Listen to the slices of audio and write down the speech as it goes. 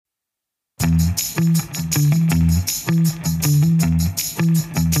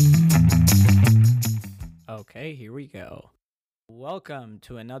we go. Welcome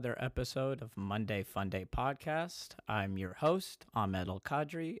to another episode of Monday Fun Day Podcast. I'm your host, Ahmed Al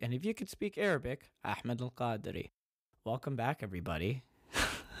Qadri, and if you could speak Arabic, Ahmed Al Qadri. Welcome back, everybody.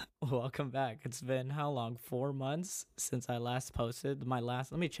 Welcome back. It's been how long? 4 months since I last posted.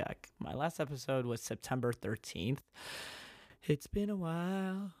 Let me check. My last episode was September 13th. It's been a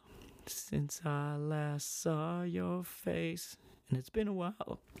while since I last saw your face, and it's been a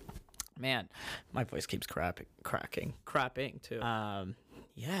while. Man, my voice keeps crapping too.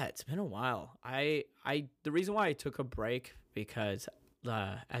 Yeah, it's been a while. The reason why I took a break because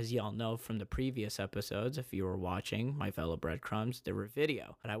as y'all know from the previous episodes, if you were watching my fellow breadcrumbs, there were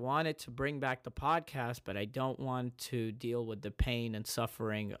video. But I wanted to bring back the podcast, but I don't want to deal with the pain and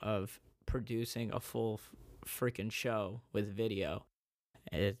suffering of producing a full freaking show with video.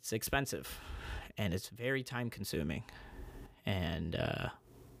 It's expensive and it's very time consuming and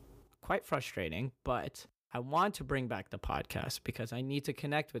quite frustrating, but I want to bring back the podcast because I need to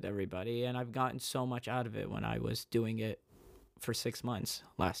connect with everybody, and I've gotten so much out of it when I was doing it for 6 months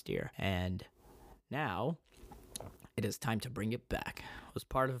last year, and now it is time to bring it back. It was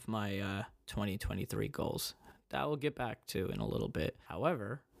part of my 2023 goals that we'll get back to in a little bit.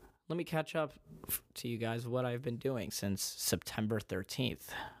 However, let me catch up to you guys what I've been doing since September 13th.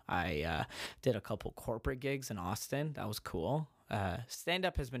 I did a couple corporate gigs in Austin. That was cool.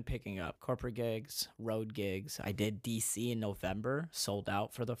 Stand-up has been picking up. Corporate gigs, road gigs. I did DC in November, sold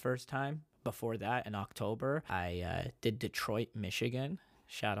out for the first time. Before that, in October, I did Detroit, Michigan.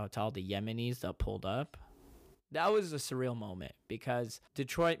 Shout out to all the Yemenis that pulled up. That was a surreal moment because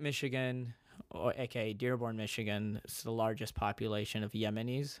Detroit, Michigan, or aka Dearborn, Michigan, is the largest population of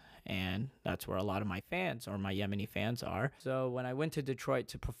Yemenis, and that's where a lot of my fans or my Yemeni fans are. So when I went to Detroit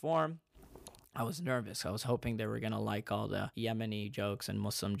to perform, I was nervous. I was hoping they were going to like all the Yemeni jokes and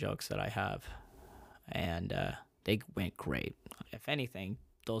Muslim jokes that I have. And they went great. If anything,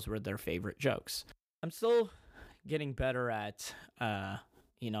 those were their favorite jokes. I'm still getting better at,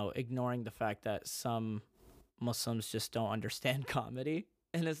 ignoring the fact that some Muslims just don't understand comedy.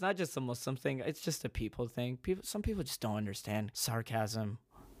 And it's not just a Muslim thing. It's just a people thing. Some people just don't understand sarcasm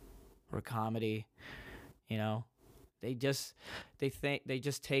or comedy, They just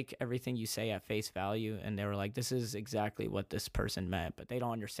take everything you say at face value, and they were like, this is exactly what this person meant, but they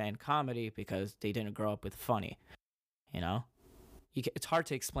don't understand comedy because they didn't grow up with funny, It's hard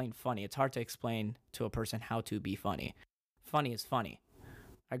to explain funny. It's hard to explain to a person how to be funny. Funny is funny.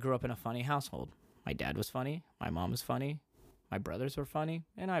 I grew up in a funny household. My dad was funny. My mom was funny. My brothers were funny,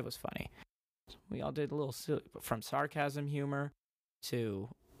 and I was funny. We all did a little silly, from sarcasm humor to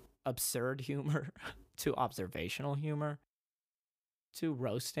absurd humor to observational humor to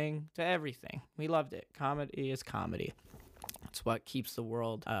roasting to everything. We loved it. Comedy is comedy. It's what keeps the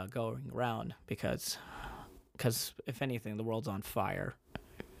world going around because if anything, the world's on fire.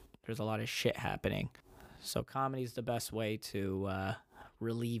 There's a lot of shit happening. So comedy is the best way to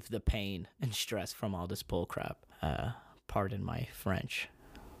relieve the pain and stress from all this bullcrap. Pardon my French.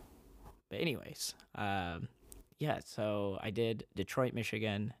 But anyways, so I did Detroit,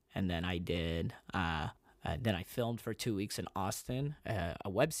 Michigan, and then I did, then I filmed for 2 weeks in Austin, a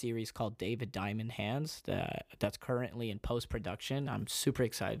web series called David Diamond Hands that's currently in post-production. I'm super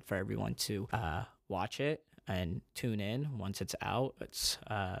excited for everyone to watch it and tune in once it's out. It's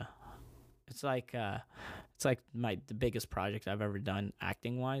like the biggest project I've ever done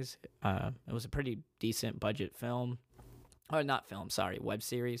acting-wise. It was a pretty decent budget film. Or not film, sorry, web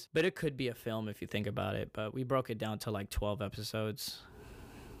series. But it could be a film if you think about it. But we broke it down to like 12 episodes.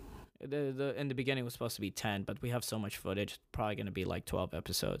 In the beginning it was supposed to be 10, but we have so much footage, it's probably going to be like 12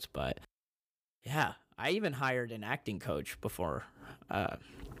 episodes. But yeah, I even hired an acting coach before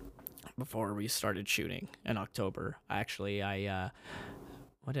we started shooting in October. Actually,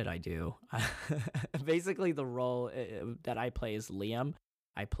 what did I do? Basically, the role that I play is Liam.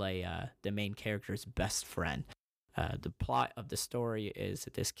 I play the main character's best friend. The plot of the story is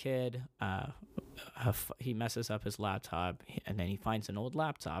that this kid, he messes up his laptop, and then he finds an old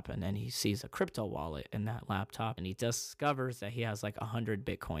laptop, and then he sees a crypto wallet in that laptop, and he discovers that he has like 100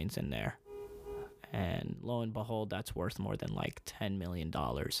 Bitcoins in there. And lo and behold, that's worth more than like $10 million.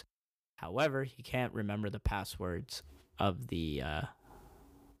 However, he can't remember the passwords of the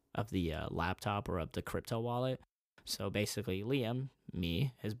laptop or of the crypto wallet. So basically, Liam,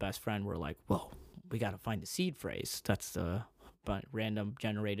 me, his best friend, were like, whoa, we got to find the seed phrase. That's the random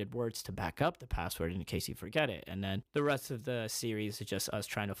generated words to back up the password in case you forget it. And then the rest of the series is just us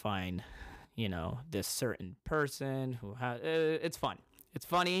trying to find, this certain person who has, it's fun. It's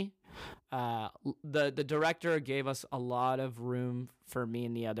funny. The director gave us a lot of room for me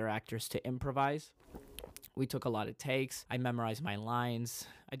and the other actors to improvise. We took a lot of takes. I memorized my lines.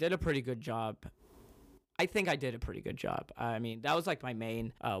 I did a pretty good job. I think I did a pretty good job. I mean, that was like my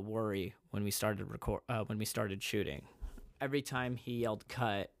main worry when we started when we started shooting. Every time he yelled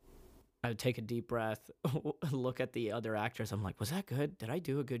cut, I would take a deep breath, look at the other actors. I'm like, was that good? Did I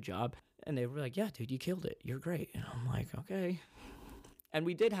do a good job? And they were like, yeah, dude, you killed it. You're great. And I'm like, okay. And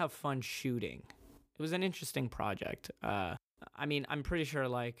we did have fun shooting. It was an interesting project. I mean, I'm pretty sure,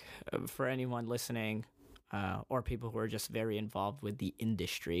 like, for anyone listening or people who are just very involved with the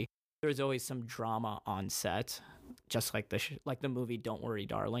industry, there's always some drama on set, just like the movie Don't Worry,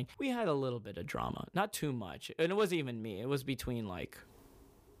 Darling. We had a little bit of drama, not too much. And it wasn't even me. It was between, like,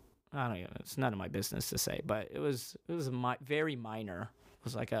 I don't know, it's none of my business to say, but it was very minor. It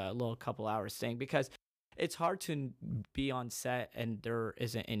was like a little couple hours thing because it's hard to be on set and there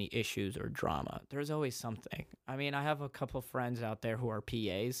isn't any issues or drama. There's always something. I mean, I have a couple friends out there who are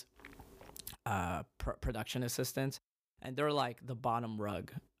PAs, production assistants, and they're like the bottom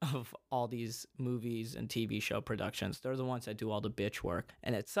rug of all these movies and TV show productions. They're the ones that do all the bitch work,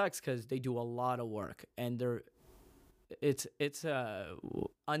 and it sucks because they do a lot of work, and it's a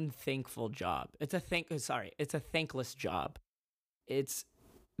unthankful job. It's a thankless job.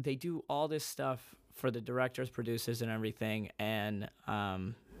 They do all this stuff for the directors, producers, and everything, and I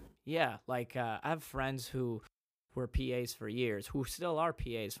have friends who were PAs for years, who still are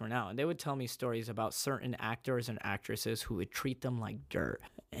PAs for now, and they would tell me stories about certain actors and actresses who would treat them like dirt.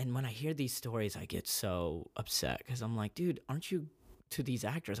 And when I hear these stories, I get so upset because I'm like, dude, aren't you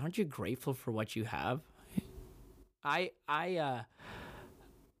grateful for what you have? I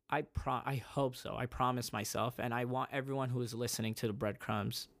hope so. I promise myself, and I want everyone who is listening to the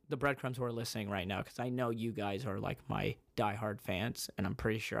breadcrumbs who are listening right now, because I know you guys are like my diehard fans, and I'm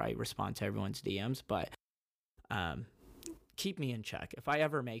pretty sure I respond to everyone's DMs, but keep me in check. If I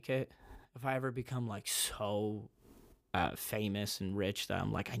ever make it, if I ever become like so famous and rich that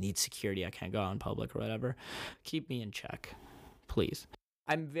I'm like, I need security, I can't go out in public or whatever, keep me in check, please.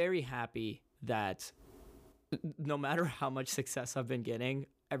 I'm very happy that no matter how much success I've been getting,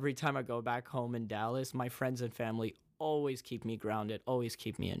 every time I go back home in Dallas, my friends and family always keep me grounded, always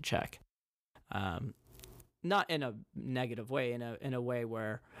keep me in check. Not in a negative way, in a way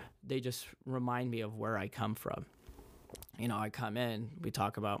where they just remind me of where I come from. You know, I come in, we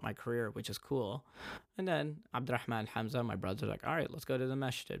talk about my career, which is cool. And then Abdurrahman Hamza, my brother's like, all right, let's go to the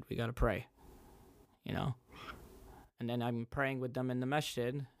masjid. We got to pray, you know. And then I'm praying with them in the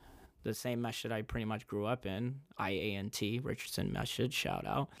masjid, the same masjid I pretty much grew up in, IANT, Richardson Masjid, shout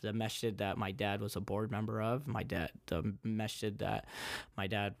out. The masjid that my dad was a board member of, the masjid that my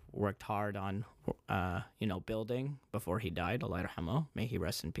dad worked hard on, building before he died, Allah yarhamu, may he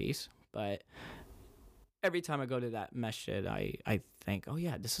rest in peace. But every time I go to that masjid, I think, oh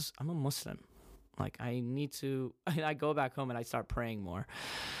yeah, I'm a Muslim. Like, I need to, I go back home and I start praying more.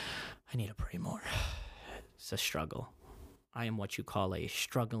 I need to pray more. It's a struggle. I am what you call a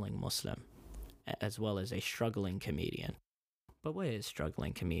struggling Muslim, as well as a struggling comedian. But what is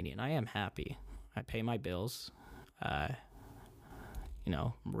struggling comedian? I am happy. I pay my bills.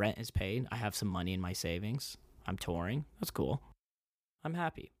 Rent is paid. I have some money in my savings. I'm touring. That's cool. I'm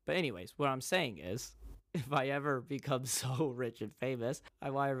happy. But anyways, what I'm saying is, if I ever become so rich and famous,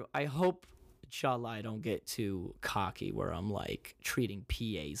 I hope, inshallah, I don't get too cocky where I'm like treating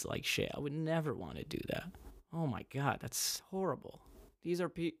PAs like shit. I would never want to do that. Oh my God, that's horrible. These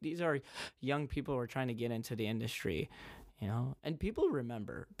are young people who are trying to get into the industry, you know. And people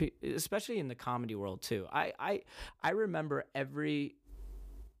remember, especially in the comedy world too. I remember every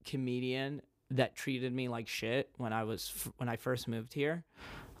comedian that treated me like shit when I first moved here,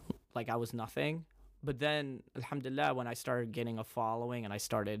 like I was nothing. But then, alhamdulillah, when I started getting a following and I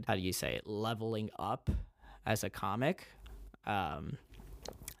started, leveling up as a comic,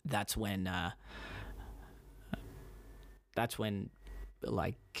 that's when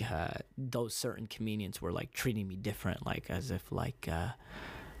those certain comedians were like treating me different, like as if I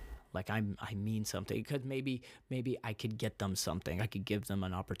mean something, because maybe I could get them something, I could give them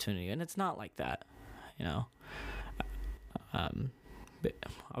an opportunity, and it's not like that, you know. But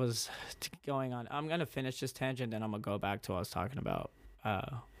I was going on. I'm gonna finish this tangent, then I'm gonna go back to what I was talking about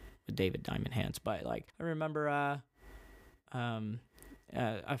with David Diamond Hands. But like, I remember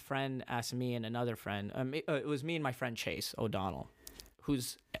a friend asked me and another friend. It was me and my friend Chase O'Donnell,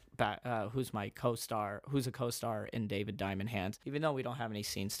 who's my co-star, who's a co-star in David Diamond Hands, even though we don't have any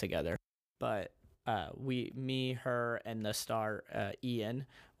scenes together. But me, her, and the star Ian,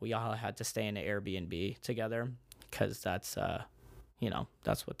 we all had to stay in an Airbnb together, because that's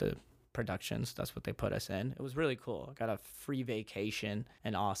that's what the Productions. That's what they put us in. It was really cool. I got a free vacation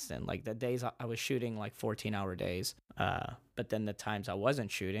in Austin. Like the days I was shooting like 14-hour days. But then the times I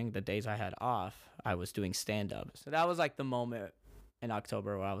wasn't shooting, the days I had off, I was doing stand-up. So that was like the moment in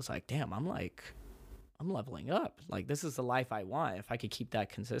October where I was like, damn, I'm leveling up. Like, this is the life I want. If I could keep that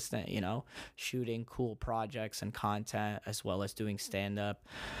consistent, shooting cool projects and content as well as doing stand-up,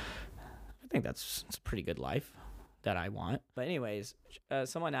 I think it's a pretty good life that I want. But anyways,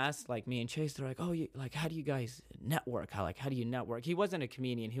 someone asked like me and Chase, they're like, oh, how do you guys network? How do you network? He wasn't a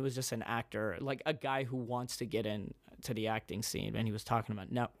comedian. He was just an actor, like a guy who wants to get in to the acting scene. And he was talking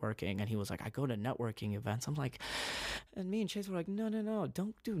about networking, and he was like, I go to networking events. I'm like, and me and Chase were like, no,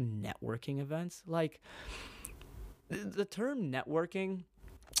 don't do networking events. Like, the term networking,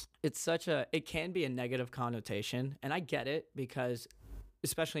 it can be a negative connotation. And I get it, because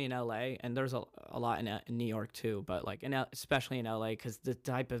especially in LA, and there's a lot in New York too, but like especially in LA, because the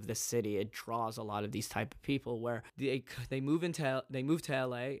type of the city, it draws a lot of these type of people where they move to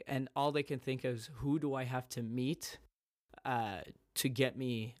LA, and all they can think is, who do I have to meet to get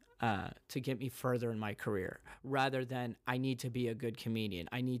me further in my career, rather than I need to be a good comedian,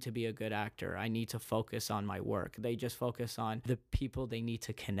 I need to be a good actor, I need to focus on my work. They just focus on the people they need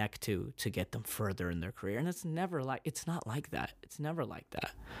to connect to get them further in their career. And it's not like that. It's never like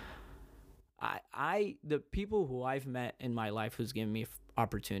that. The people who I've met in my life who's given me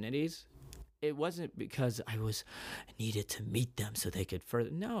opportunities, it wasn't because I needed to meet them so they could further.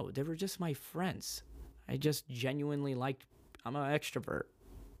 No, they were just my friends. I just genuinely I'm an extrovert.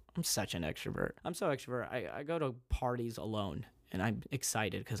 I'm such an extrovert. I'm so extrovert. I go to parties alone, and I'm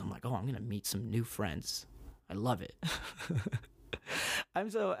excited because I'm like, oh, I'm going to meet some new friends. I love it. I'm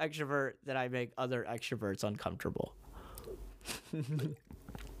so extrovert that I make other extroverts uncomfortable.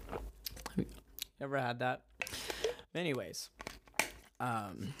 Ever had that? Anyways,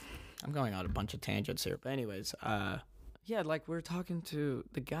 I'm going on a bunch of tangents here. But anyways, yeah, like we're talking to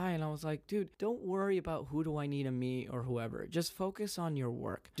the guy, and I was like, dude, don't worry about who do I need to meet or whoever. Just focus on your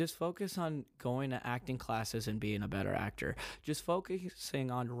work. Just focus on going to acting classes and being a better actor. Just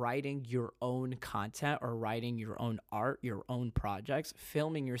focusing on writing your own content or writing your own art, your own projects,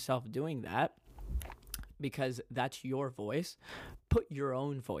 filming yourself doing that, because that's your voice. Put your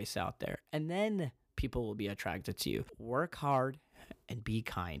own voice out there, and then people will be attracted to you. Work hard and be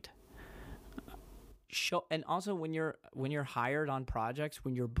kind. And also when you're hired on projects,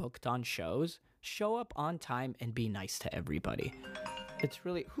 when you're booked on shows, show up on time and be nice to everybody. It's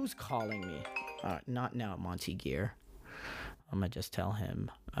really, who's calling me? Not now, Monty Gear. I'm gonna just tell him,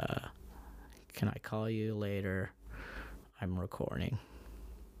 can I call you later? I'm recording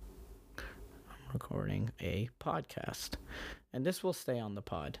a podcast, and this will stay on the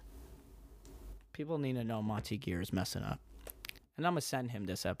pod. People need to know Monty Gear is messing up. And I'm going to send him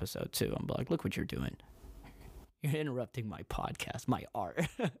this episode, too. I'm like, look what you're doing. You're interrupting my podcast, my art.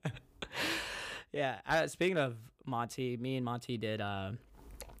 Yeah. Speaking of Monty, me and Monty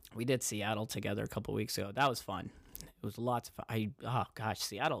we did Seattle together a couple weeks ago. That was fun. It was lots of fun. Oh, gosh,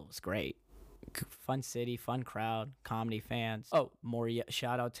 Seattle was great. Fun city, fun crowd, comedy fans. Oh,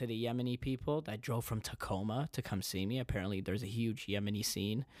 shout out to the Yemeni people that drove from Tacoma to come see me. Apparently, there's a huge Yemeni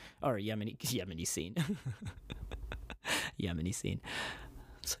scene. Yemeni scene. Yemeni scene.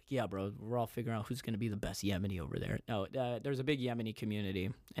 It's like, yeah, bro, we're all figuring out who's going to be the best Yemeni over there. No, there's a big Yemeni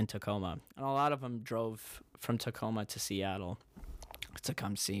community in Tacoma, and a lot of them drove from Tacoma to Seattle to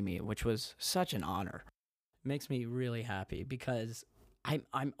come see me, which was such an honor. It makes me really happy, because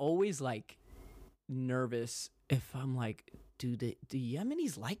I'm always like nervous if I'm like, do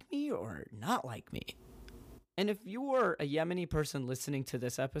Yemenis like me or not like me? And if you were a Yemeni person listening to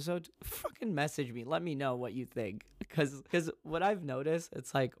this episode, fucking message me. Let me know what you think. Because what I've noticed,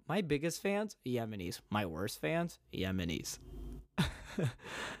 it's like my biggest fans, Yemenis. My worst fans, Yemenis.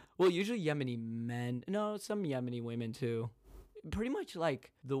 Well, usually Yemeni men. No, some Yemeni women too. Pretty much like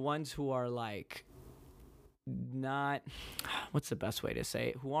the ones who are like not, what's the best way to say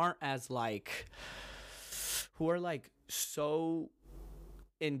it? Who are like so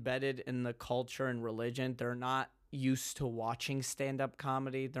embedded in the culture and religion. They're not used to watching stand-up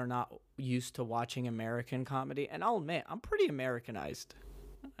comedy. They're not used to watching American comedy. And I'll admit, I'm pretty Americanized.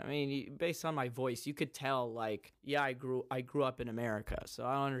 I mean, based on my voice, you could tell, like, yeah, I grew up in America. So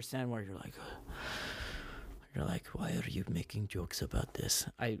I don't understand where you're like, why are you making jokes about this?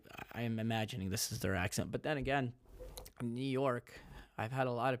 I am imagining this is their accent. But then again, in New York, I've had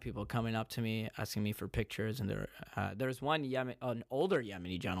a lot of people coming up to me asking me for pictures, and there's an older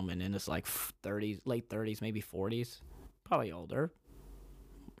Yemeni gentleman in his like 30s, late 30s, maybe 40s, probably older.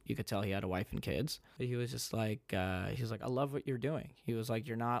 You could tell he had a wife and kids. But he was just like, I love what you're doing. He was like,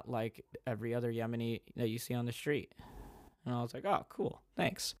 you're not like every other Yemeni that you see on the street. And I was like, oh, cool.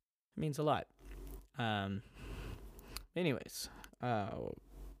 Thanks. It means a lot. Anyways,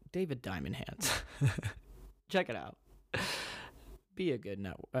 David Diamond Hands. Check it out. Be a good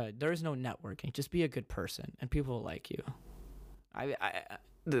there is no networking. Just be a good person, and people will like you.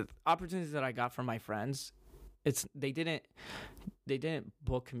 The opportunities that I got from my friends, they didn't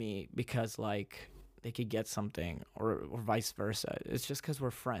book me because like they could get something or vice versa. It's just because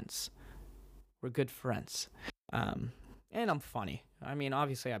we're friends. We're good friends. And I'm funny. I mean,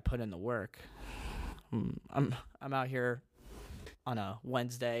 obviously I put in the work. I'm out here on a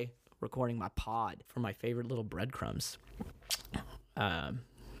Wednesday recording my pod for my favorite little breadcrumbs.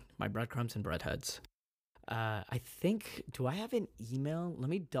 My breadcrumbs and breadheads. I think, do I have an email? Let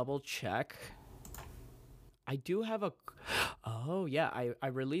me double check. I do have oh yeah, I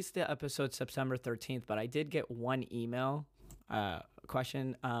released the episode September 13th, but I did get one email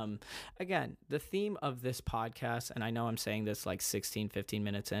question. Again, the theme of this podcast, and I know I'm saying this like 15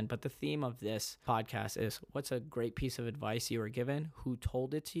 minutes in, but the theme of this podcast is, what's a great piece of advice you were given, who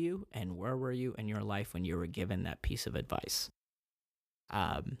told it to you, and where were you in your life when you were given that piece of advice?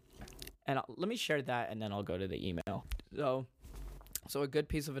 And let me share that, and then I'll go to the email. So a good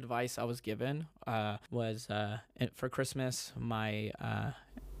piece of advice I was given was for Christmas. My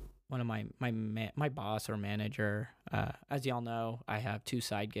one of my boss or manager, as y'all know, I have 2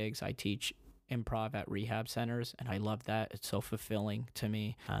 side gigs. I teach improv at rehab centers, and I love that. It's so fulfilling to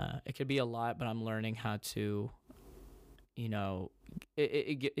me. It could be a lot, but I'm learning how to,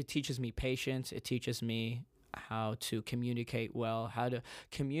 it teaches me patience. It teaches me how to communicate well, how to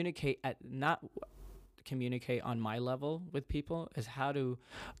communicate not communicate on my level with people, is how to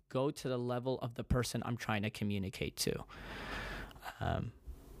go to the level of the person I'm trying to communicate to.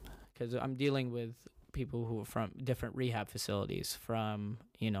 Because I'm dealing with people who are from different rehab facilities, from,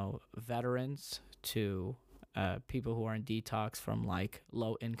 veterans to people who are in detox from like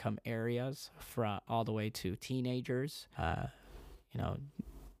low income areas, from all the way to teenagers,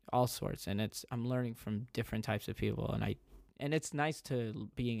 all sorts. And I'm learning from different types of people, and it's nice to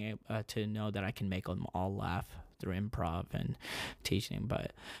being able to know that I can make them all laugh through improv and teaching.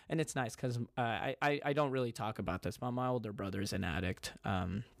 And it's nice because I don't really talk about this, but my older brother is an addict.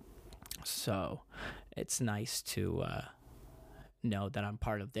 So it's nice to know that I'm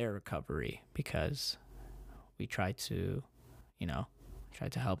part of their recovery, because we try to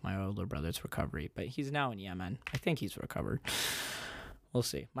help my older brother's recovery. But he's now in Yemen. I think he's recovered. We'll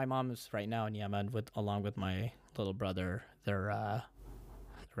see. My mom is right now in Yemen along with my little brother. They're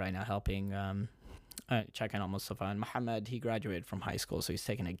right now helping checking on Mustafa. And Mohammed, he graduated from high school, so he's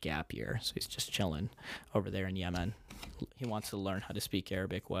taking a gap year. So he's just chilling over there in Yemen. He wants to learn how to speak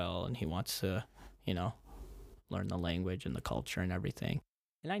Arabic well, and he wants to, learn the language and the culture and everything.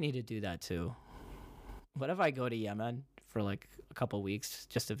 And I need to do that too. What if I go to Yemen for like a couple weeks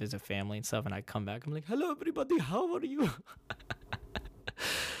just to visit family and stuff, and I come back, I'm like, hello everybody, how are you?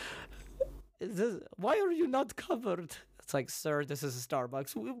 Why are you not covered? It's like, sir, this is a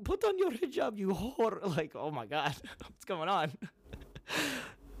Starbucks. Put on your hijab, you whore. Like, oh my God, what's going on?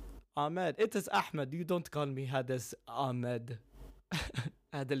 Ahmed, it is Ahmed. You don't call me Hades Ahmed.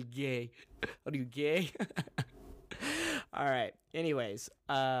 Adel gay. Are you gay? All right. Anyways,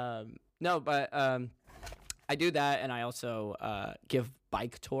 I do that, and I also give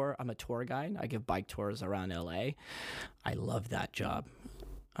bike tour. I'm a tour guide. I give bike tours around LA. I love that job.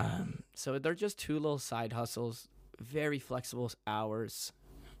 So they're just 2 little side hustles, very flexible hours,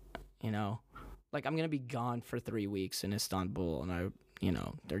 like I'm going to be gone for 3 weeks in Istanbul, and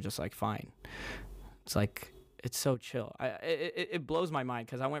they're just like, fine. It's like, it's so chill. It blows my mind,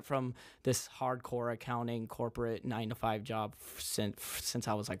 because I went from this hardcore accounting corporate 9-to-5 job since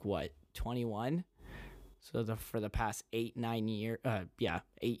I was like, 21? So for the past 8 years,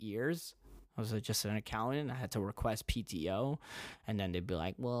 I was just an accountant. I had to request PTO, and then they'd be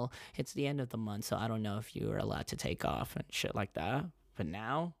like, well, it's the end of the month, so I don't know if you are allowed to take off and shit like that. But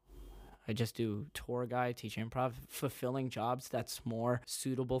now I just do tour guide, teach improv, fulfilling jobs that's more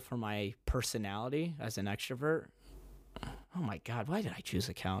suitable for my personality as an extrovert. Oh my God, why did I choose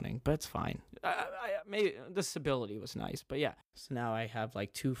accounting? But it's fine. Maybe the stability was nice, but yeah. So now I have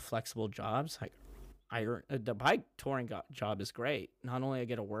like 2 flexible jobs. Like, the bike touring job is great. Not only I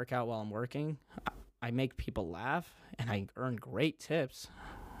get a workout while I'm working, I make people laugh, and I earn great tips,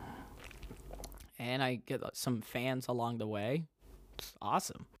 and I get some fans along the way. It's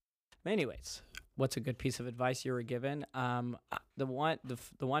awesome. Anyways, what's a good piece of advice you were given? The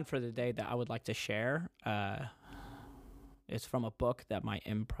one for the day that I would like to share It's from a book that my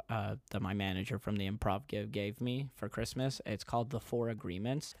manager from the Improv gave me for Christmas. It's called The Four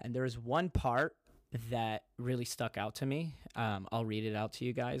Agreements, and there's one part that really stuck out to me. I'll read it out to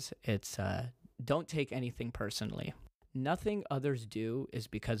you guys. It's don't take anything personally. Nothing others do is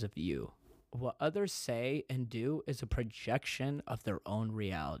because of you. What others say and do is a projection of their own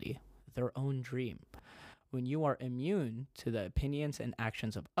reality, their own dream. When you are immune to the opinions and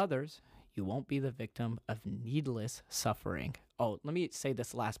actions of others, you won't be the victim of needless suffering. Oh, let me say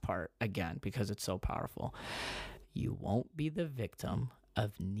this last part again because it's so powerful. You won't be the victim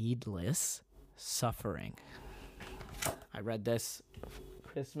of needless suffering. I read this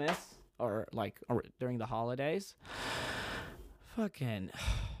Christmas or during the holidays. Fucking,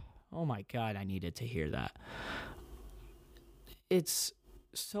 oh my God, I needed to hear that. It's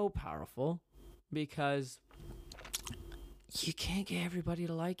so powerful because you can't get everybody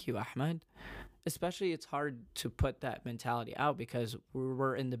to like you, Ahmed. Especially, it's hard to put that mentality out because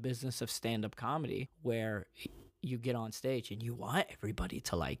we're in the business of stand-up comedy where you get on stage and you want everybody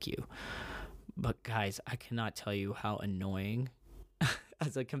to like you. But guys, I cannot tell you how annoying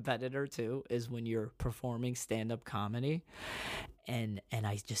as a competitor too is when you're performing stand-up comedy and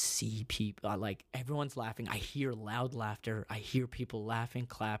I just see people like everyone's laughing. I hear loud laughter. I hear people laughing,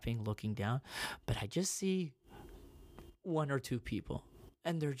 clapping, looking down, but I just see one or two people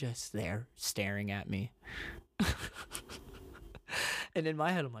and they're just there staring at me. And in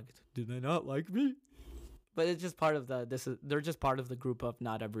my head I'm like, do they not like me? But it's just part of they're just part of the group of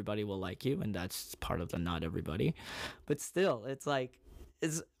not everybody will like you, and that's part of the not everybody. But still, it's like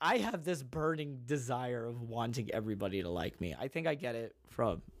I have this burning desire of wanting everybody to like me. I think I get it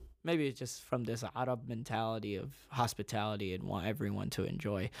from maybe it's just from this Arab mentality of hospitality and want everyone to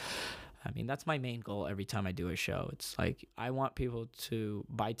enjoy. I mean, that's my main goal every time I do a show. It's like I want people to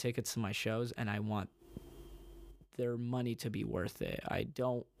buy tickets to my shows and I want their money to be worth it. I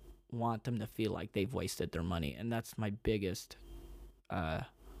don't want them to feel like they've wasted their money, and that's my biggest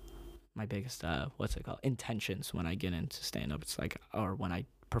intentions when I get into stand-up. It's like, or when I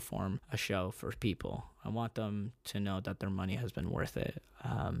perform a show for people, I want them to know that their money has been worth it.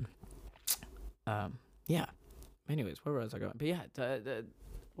 Yeah, anyways, where was I going? But yeah,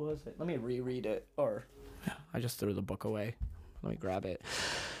 what was it? Let me reread it, or I just threw the book away. Let me grab it.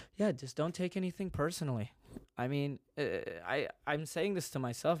 Yeah, just don't take anything personally. I mean, I'm saying this to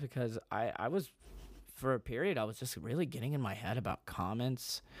myself because I was, for a period, I was just really getting in my head about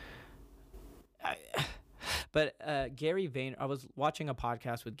comments. But Gary Vayner, I was watching a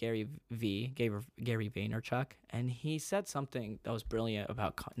podcast with Gary Vaynerchuk, and he said something that was brilliant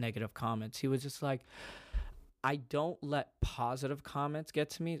about negative comments. He was just like, I don't let positive comments get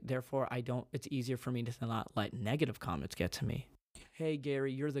to me, therefore it's easier for me to not let negative comments get to me. Hey,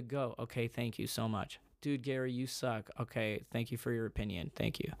 Gary, you're the GOAT. Okay, thank you so much. Dude, Gary, you suck. Okay, thank you for your opinion.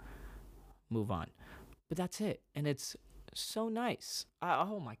 Thank you. Move on. But that's it. And it's so nice.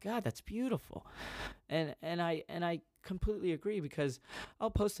 Oh my God, that's beautiful. And I completely agree because I'll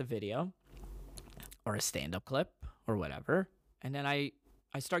post a video or a stand-up clip or whatever, and then I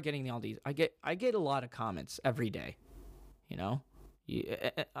start getting all these. I get a lot of comments every day. You know,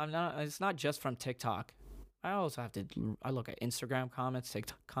 it's not just from TikTok. I also I look at Instagram comments,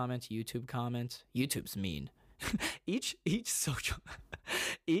 TikTok comments, YouTube comments. YouTube's mean. each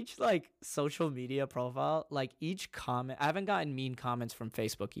social media profile, like each comment, I haven't gotten mean comments from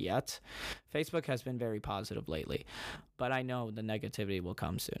Facebook yet. Facebook has been very positive lately, but I know the negativity will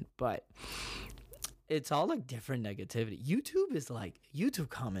come soon. But it's all like different negativity. YouTube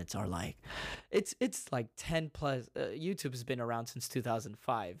comments are like, it's like 10 plus. YouTube has been around since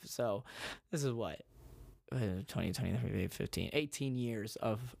 2005. So this is what? 20, 15, 18 years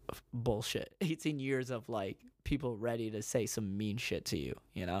of bullshit. 18 years of like people ready to say some mean shit to you,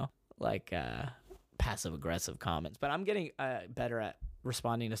 you know? Like passive aggressive comments. But I'm getting better at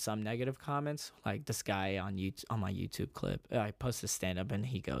responding to some negative comments. Like this guy on my YouTube clip, I posted stand up and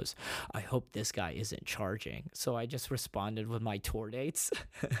he goes, I hope this guy isn't charging. So I just responded with my tour dates.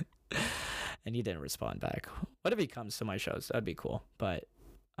 And he didn't respond back. What if he comes to my shows? That'd be cool. But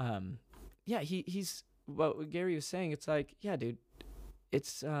yeah, he's what Gary was saying. It's like, yeah, dude,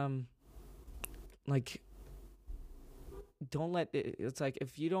 it's like, don't let it's like,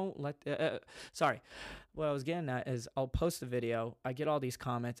 if you don't let sorry, what I was getting at is I'll post a video, I get all these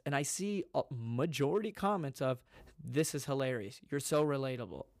comments, and I see a majority comments of, this is hilarious, you're so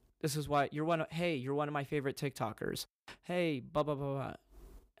relatable, this is why you're one of my favorite TikTokers, hey, blah blah blah blah.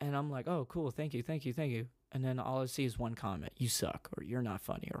 And I'm like, oh cool, thank you. And then all I see is one comment, you suck, or you're not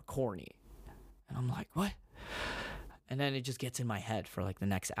funny, or corny. And I'm like, what? And then it just gets in my head for like the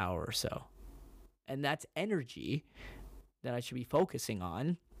next hour or so. And that's energy that I should be focusing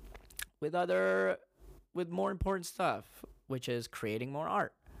on with more important stuff, which is creating more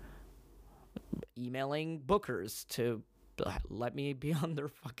art, emailing bookers to let me be on their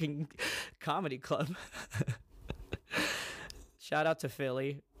fucking comedy club. Shout out to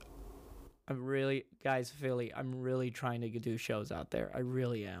Philly. Philly, I'm really trying to do shows out there. I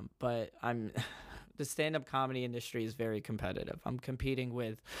really am. But the stand-up comedy industry is very competitive. I'm competing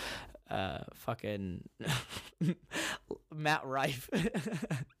with fucking Matt Rife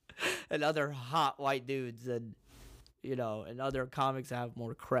and other hot white dudes, and other comics that have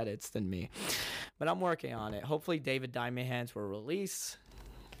more credits than me. But I'm working on it. Hopefully David Diamond Hands will release.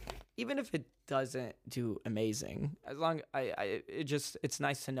 Even if it doesn't do amazing, as long it's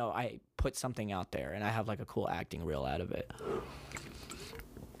nice to know I put something out there and I have like a cool acting reel out of it.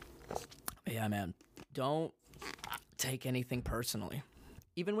 Yeah, man, don't take anything personally.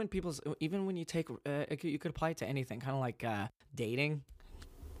 Even when you take, you could apply it to anything, kind of like dating.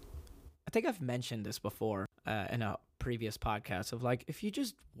 I think I've mentioned this before in a previous podcast of like, if you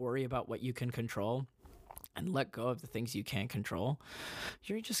just worry about what you can control and let go of the things you can't control,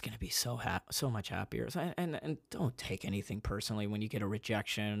 you're just going to be so much happier. And don't take anything personally when you get a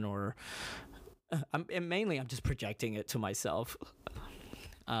rejection or I'm just projecting it to myself.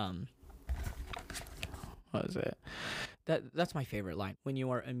 What is it? That's my favorite line. When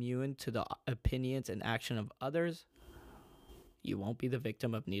you are immune to the opinions and action of others, you won't be the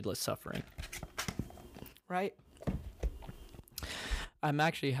victim of needless suffering. Right? I'm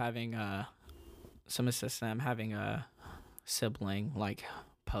actually having some assistant. I'm having a sibling like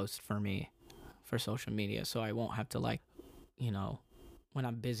post for me for social media, so I won't have to like, when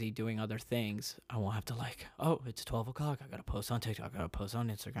I'm busy doing other things, I won't have to like, oh, it's 12 o'clock. I got to post on TikTok. I got to post on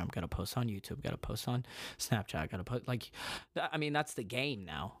Instagram. Got to post on YouTube. Got to post on Snapchat. Got to post that's the game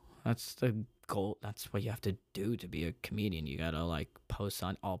now. That's the goal. That's what you have to do to be a comedian. You got to like post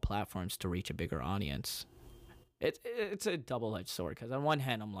on all platforms to reach a bigger audience. It's a double-edged sword because on one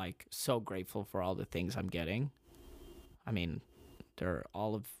hand, I'm like so grateful for all the things I'm getting. I mean,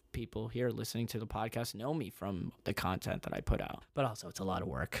 all of people here listening to the podcast know me from the content that I put out, but also it's a lot of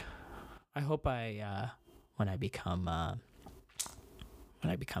work. I hope when I become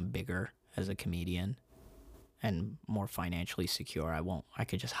bigger as a comedian and more financially secure, I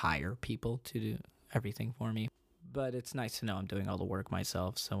could just hire people to do everything for me. But it's nice to know I'm doing all the work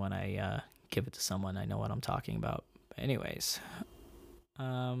myself, so when I give it to someone, I know what I'm talking about. But anyways,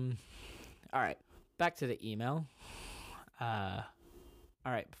 all right, back to the email. All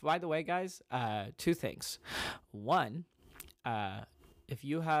right, by the way, guys, two things. One, if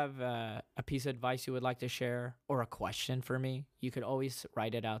you have a piece of advice you would like to share or a question for me, you could always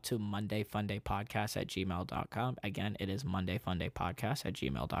write it out to mondayfundaypodcast@gmail.com. Again, it is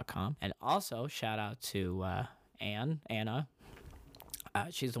mondayfundaypodcast@gmail.com. And also, shout out to Anna.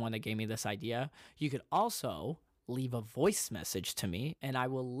 She's the one that gave me this idea. You could also leave a voice message to me, and I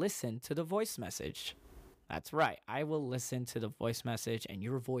will listen to the voice message. That's right. I will listen to the voice message, and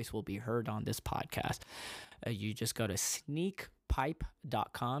your voice will be heard on this podcast. You just go to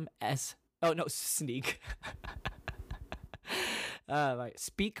sneakpipe.com.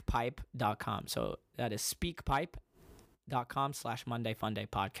 Speakpipe.com. So that is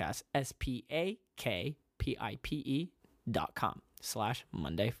speakpipe.com/MondayFundayPodcast. SPAKPIPE.com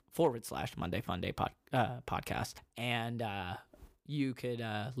 /Monday/MondayFundayPodcast. And you could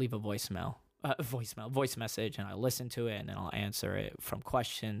leave a voice message, and I'll listen to it, and then I'll answer it, from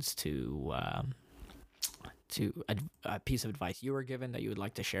questions to a piece of advice you were given that you would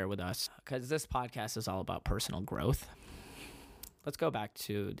like to share with us, because this podcast is all about personal growth. Let's go back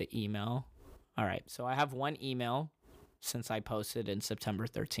to the email. All right, so I have one email since I posted in September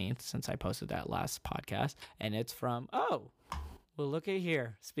 13th, since I posted that last podcast, and it's from, look at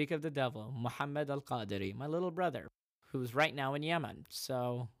here, speak of the devil, Muhammad Al-Qadiri, my little brother, who's right now in Yemen.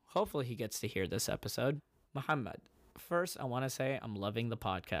 So hopefully he gets to hear this episode. Muhammad, first I want to say I'm loving the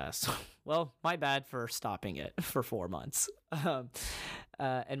podcast. Well, my bad for stopping it for 4 months.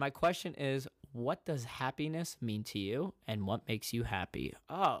 And my question is, what does happiness mean to you, and what makes you happy?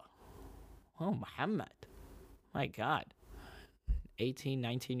 Oh, Muhammad. My God. 18,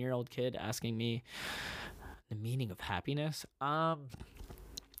 19-year-old kid asking me the meaning of happiness.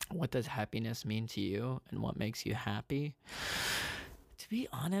 What does happiness mean to you, and what makes you happy? To be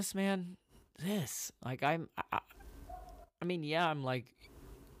honest, man, I'm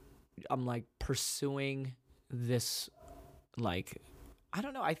pursuing this, like, I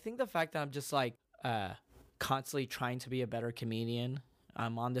don't know. I think the fact that I'm just like constantly trying to be a better comedian.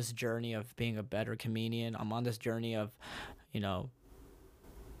 I'm on this journey of being a better comedian. I'm on this journey of,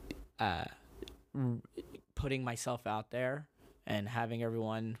 putting myself out there and having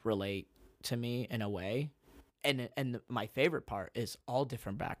everyone relate to me in a way. And my favorite part is all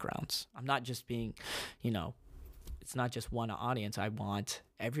different backgrounds. I'm not just being, it's not just one audience. I want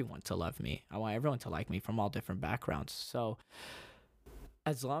everyone to love me. I want everyone to like me from all different backgrounds. So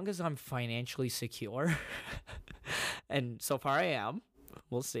as long as I'm financially secure, and so far I am,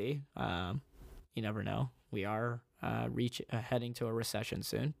 we'll see. You never know. We are heading to a recession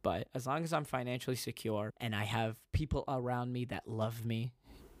soon. But as long as I'm financially secure and I have people around me that love me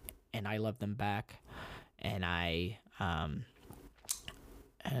and I love them back, and I'm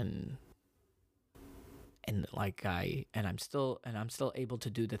still able to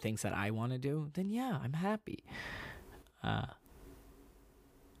do the things that I want to do, then yeah, I'm happy. I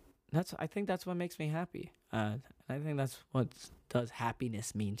think that's what makes me happy. I think that's what does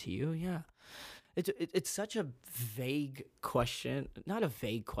happiness mean to you. Yeah. It's such a vague question. Not a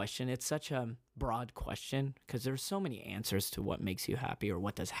vague question. It's such a broad question because there's so many answers to what makes you happy or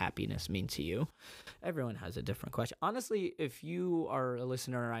what does happiness mean to you. Everyone has a different question. Honestly, if you are a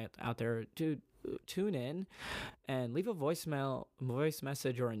listener out there, dude, tune in and leave a voice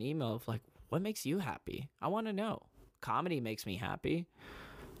message or an email of like, what makes you happy? I want to know. Comedy makes me happy.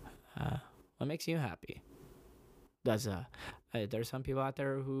 What makes you happy? There's some people out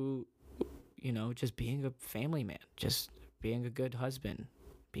there who, just being a family man, just being a good husband,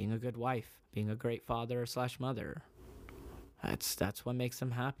 being a good wife, being a great father / mother. That's what makes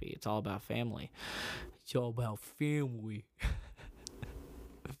them happy. It's all about family. It's all about family.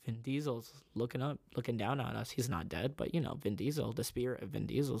 Vin Diesel's looking down on us. He's not dead, but Vin Diesel, the spirit of Vin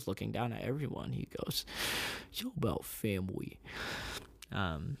Diesel's looking down at everyone. He goes, it's all about family.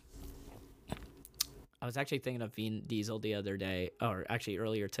 I was actually thinking of Vin Diesel the other day, or actually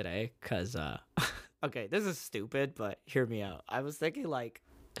earlier today, because, okay, this is stupid, but hear me out. I was thinking,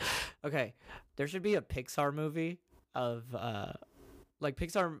 okay, there should be a Pixar movie of,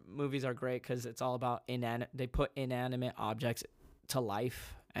 Pixar movies are great because it's all about they put inanimate objects to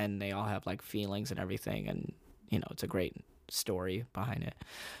life, and they all have, feelings and everything, and, it's a great story behind it.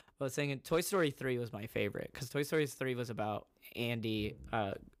 I was thinking Toy Story 3 was my favorite because Toy Story 3 was about Andy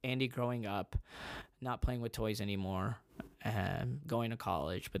growing up, not playing with toys anymore, and going to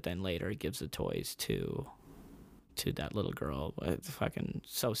college, but then later gives the toys to that little girl. It's fucking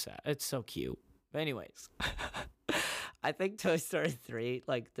so sad. It's so cute. But anyways, I think Toy Story 3,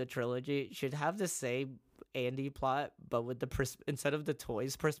 the trilogy, should have the same Andy plot, but with instead of the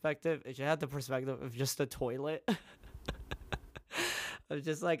toys perspective, it should have the perspective of just a toilet. It's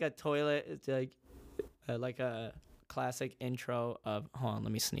just like a toilet. It's like a classic intro of. Hold on,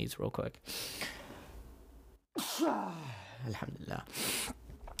 let me sneeze real quick. Alhamdulillah.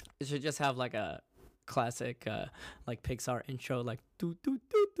 It should just have a classic Pixar intro, do do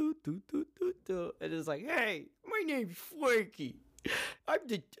do do do do do do. It is hey, my name's Frankie.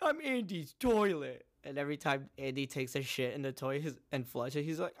 I'm Andy's toilet. And every time Andy takes a shit in the toy and flush it,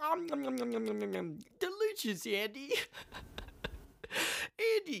 he's like, nom, nom, nom, nom, nom, nom, nom. Delicious, Andy.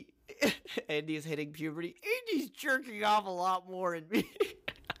 Andy's hitting puberty. Andy's jerking off a lot more than me.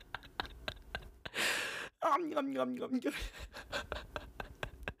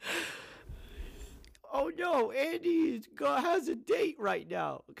 Oh no, Andy has a date right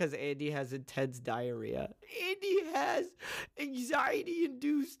now because Andy has intense diarrhea. Andy has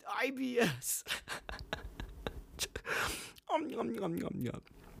anxiety-induced IBS.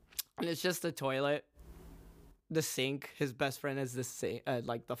 And it's just the toilet. The sink, his best friend is the sink,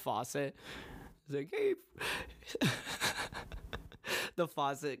 the faucet. He's like, hey. The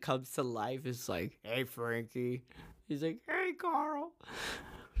faucet comes to life. It's like, hey, Frankie. He's like, hey, Carl.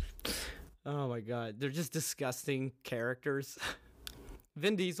 Oh my God, they're just disgusting characters.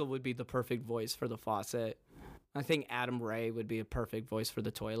 Vin Diesel would be the perfect voice for the faucet. I think Adam Ray would be a perfect voice for the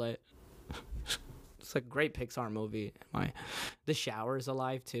toilet. It's a great Pixar movie. The shower's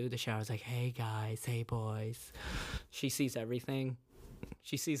alive too. The shower's like, hey guys, hey boys. She sees everything.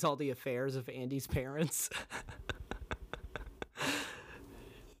 She sees all the affairs of Andy's parents.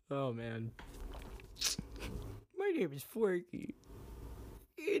 Oh man. My name is Forky.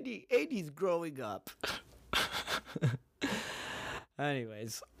 Andy's growing up.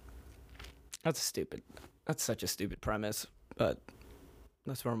 Anyways, that's such a stupid premise, but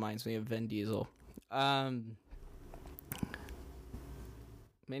that's what reminds me of Vin Diesel.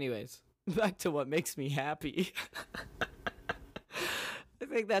 Anyways, back to what makes me happy. I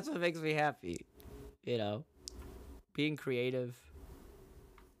think that's what makes me happy. Being creative,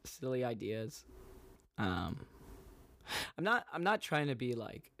 silly ideas. I'm not trying to be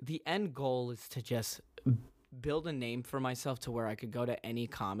the end goal is to just build a name for myself to where I could go to any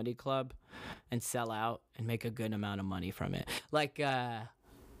comedy club and sell out and make a good amount of money from it. Like,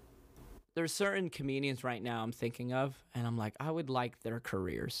 there's certain comedians right now I'm thinking of, and I'm like, I would like their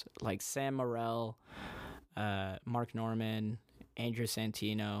careers. Like Sam Morril, Mark Norman, Andrew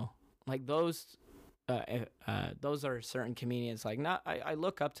Santino. Like those are certain comedians. Like, I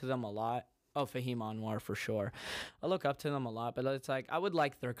look up to them a lot. Oh, Fahim Anwar for sure. I look up to them a lot, but it's like I would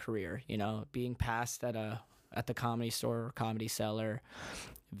like their career, you know, being passed at the Comedy Store or Comedy Cellar,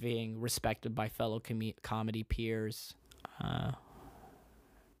 being respected by fellow comedy peers,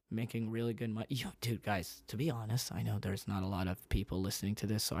 making really good money. Yo, dude, guys, to be honest, I know there's not a lot of people listening to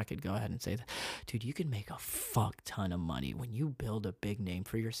this, so I could go ahead and say that. Dude, you can make a fuck ton of money when you build a big name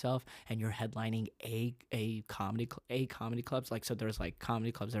for yourself and you're headlining a comedy clubs. Like, so there's like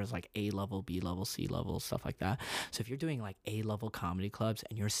comedy clubs, there's like A level, B level, C level, stuff like that. So if you're doing like A level comedy clubs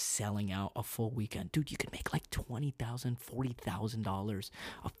and you're selling out a full weekend, dude, you could make like $20,000, $40,000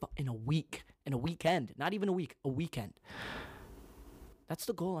 in a week, in a weekend, not even a week, a weekend. That's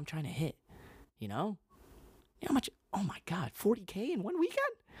the goal I'm trying to hit, you know? You know how much? Oh my God, $40K in one weekend?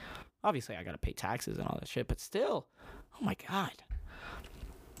 Obviously, I got to pay taxes and all that shit, but still, oh my God.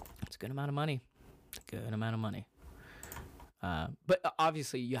 It's a good amount of money. Good amount of money. But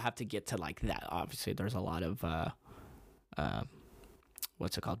obviously, you have to get to like that. Obviously, there's a lot of,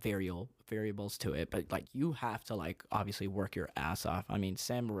 what's it called? Variables to it. But like, you have to like, obviously work your ass off. I mean,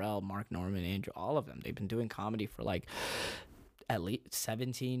 Sam Morril, Mark Norman, Andrew, all of them, they've been doing comedy for like, at least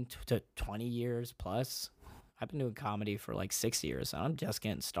 17 to 20 years plus. I've been doing comedy for like 6 years, and I'm just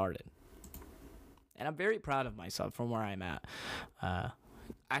getting started. And I'm very proud of myself from where I'm at.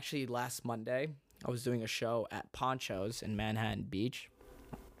 Actually, last Monday, I was doing a show at Poncho's in Manhattan Beach,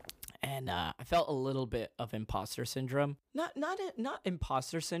 and I felt a little bit of imposter syndrome. Not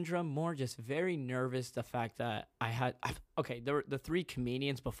imposter syndrome, more just very nervous. The fact that the three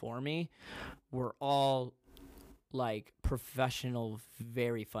comedians before me were all like professional,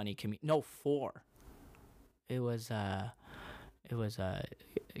 very funny four. It was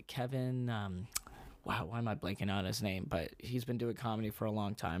Kevin, wow, why am I blanking on his name? But he's been doing comedy for a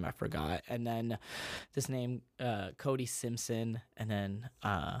long time. I forgot. And then this name, Cody Simpson, and then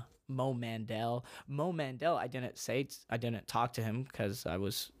Mo Mandel. Mo Mandel, I didn't talk to him because I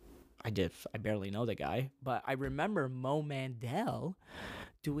barely know the guy. But I remember Mo Mandel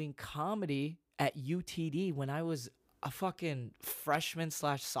doing comedy at UTD when I was a fucking freshman /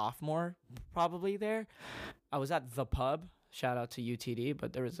 sophomore, probably there. I was at The Pub. Shout out to UTD,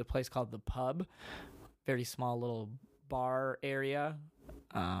 but there was a place called The Pub. Very small little bar area.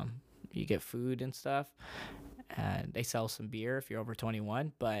 You get food and stuff. And they sell some beer if you're over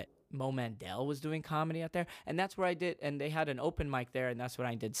 21. But Mo Mandel was doing comedy out there. And that's where I did. And they had an open mic there. And that's when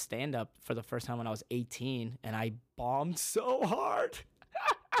I did stand-up for the first time when I was 18. And I bombed so hard.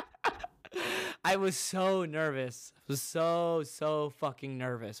 I was so nervous. I was so fucking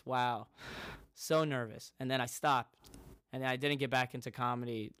nervous. Wow. So nervous. And then I stopped. And then I didn't get back into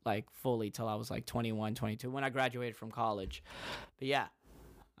comedy like fully till I was like 21, 22 when I graduated from college. But yeah,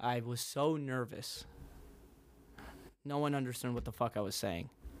 I was so nervous. No one understood what the fuck I was saying.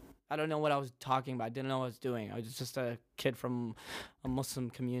 I don't know what I was talking about. I didn't know what I was doing. I was just a kid from a Muslim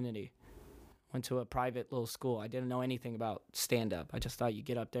community. Went to a private little school. I didn't know anything about stand-up. I just thought you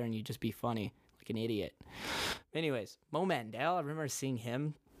get up there and you just be funny, like an idiot. Anyways, Mo Mandel, I remember seeing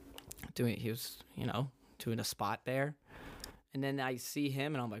him doing a spot there. And then I see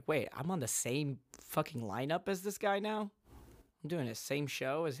him and I'm like, wait, I'm on the same fucking lineup as this guy now? I'm doing the same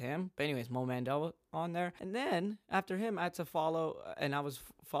show as him. But anyways, Mo Mandel on there. And then after him, I had to follow, and I was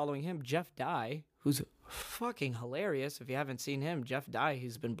following him, Jeff Dye, who's fucking hilarious. If you haven't seen him, Jeff Dye,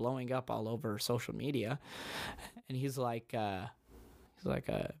 he's been blowing up all over social media. And he's like a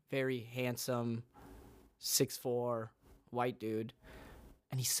very handsome 6'4" white dude.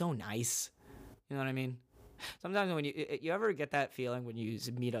 And he's so nice. You know what I mean? Sometimes when you ever get that feeling when you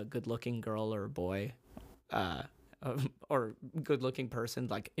meet a good-looking girl or a boy, or good-looking person,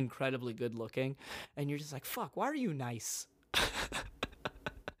 like incredibly good-looking, and you're just like, fuck, why are you nice?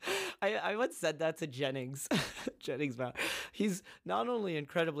 I once said that to Jennings. Jennings, man. He's not only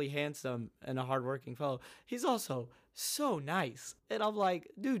incredibly handsome and a hardworking fellow, he's also so nice. And I'm like,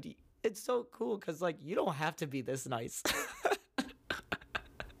 dude, it's so cool because, like, you don't have to be this nice.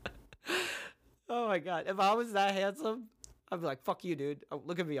 Oh, my God. If I was that handsome, I'd be like, fuck you, dude. Oh,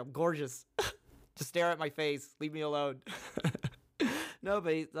 look at me. I'm gorgeous. Just stare at my face. Leave me alone. No,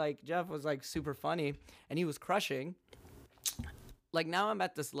 but Jeff was like super funny and he was crushing. Like now I'm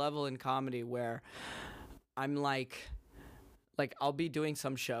at this level in comedy where I'm like like I'll be doing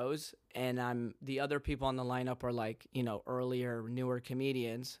some shows and the other people on the lineup are like, earlier, newer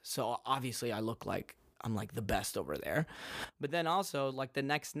comedians. So obviously I look like I'm like the best over there. But then also like the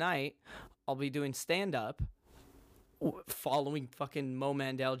next night I'll be doing stand up following fucking Mo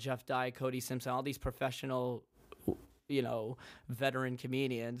Mandel, Jeff Dye, Cody Simpson, all these professional, veteran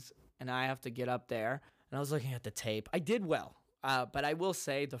comedians. And I have to get up there. And I was looking at the tape. I did well. But I will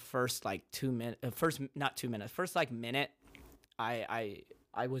say the first like 2 minutes, first like minute, I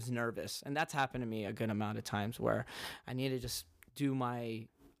was nervous, and that's happened to me a good amount of times where I need to just do my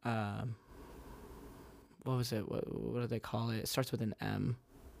what was it? What do they call it? It starts with an M.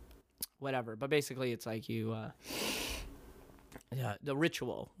 Whatever, but basically it's like you yeah, the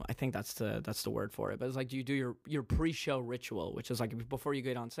ritual. I think that's the word for it. But it's like you do your pre-show ritual, which is like before you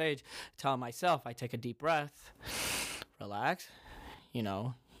get on stage, tell myself I take a deep breath, relax.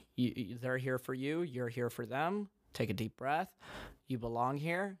 They're here for you. You're here for them. Take a deep breath. You belong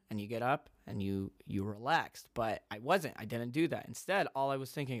here, and you get up and you relaxed. But I wasn't. I didn't do that. Instead, all I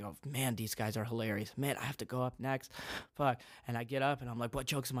was thinking of, man, these guys are hilarious. Man, I have to go up next. Fuck. And I get up and I'm like, what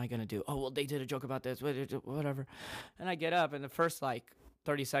jokes am I gonna do? Oh well, they did a joke about this. Whatever. And I get up, and the first like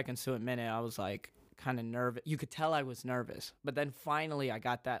 30 seconds to a minute, I was like kind of nervous. You could tell I was nervous. But then finally, I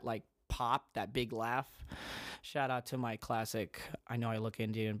got that like pop, that big laugh. Shout out to my classic, I know I look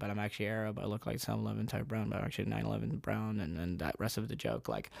Indian, but I'm actually Arab. I look like 7-Eleven type brown, but I'm actually 9/11 brown. And then that rest of the joke,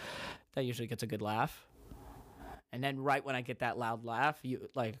 like, that usually gets a good laugh. And then right when I get that loud laugh,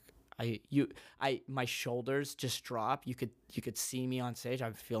 my shoulders just drop. You could see me on stage.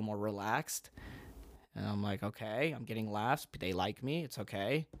 I feel more relaxed. And I'm like, okay, I'm getting laughs. They like me. It's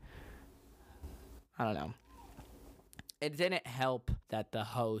okay. I don't know. It didn't help that the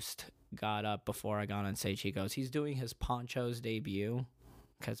host got up before I got on stage. He goes, he's doing his Ponchos debut,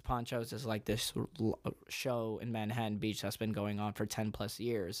 because Ponchos is like this show in Manhattan Beach that's been going on for 10 plus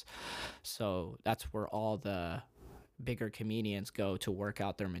years. So that's where all the bigger comedians go to work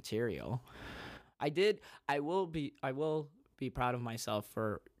out their material. I will be proud of myself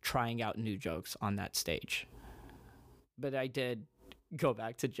for trying out new jokes on that stage. But I did go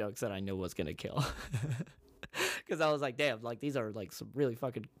back to jokes that I knew was going to kill. Because I was like, damn, like these are like some really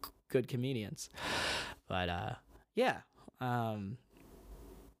fucking good comedians. But yeah.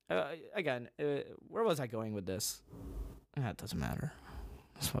 Again, where was I going with this? It doesn't matter.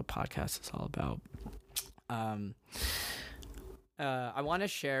 That's what podcast is all about. I want to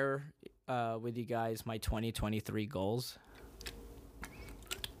share with you guys my 2023 goals.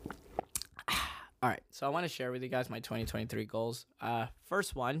 All right, so I want to share with you guys my 2023 goals.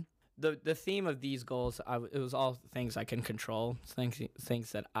 First one. The theme of these goals, it was all things I can control,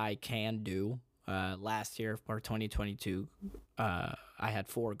 things that I can do. Last year for 2022, I had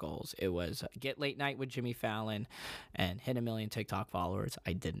 4 goals. It was get late night with Jimmy Fallon and hit 1 million TikTok followers.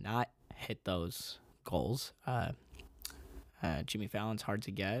 I did not hit those goals. Jimmy Fallon's hard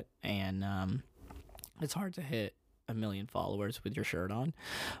to get, and it's hard to hit 1 million followers with your shirt on.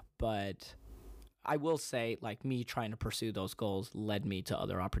 But I will say, like, me trying to pursue those goals led me to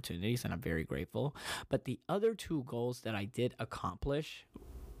other opportunities, and I'm very grateful. But the other 2 goals that I did accomplish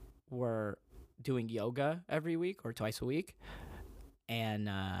were doing yoga every week or twice a week and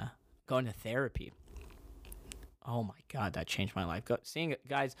going to therapy. Oh my God, that changed my life. Seeing it,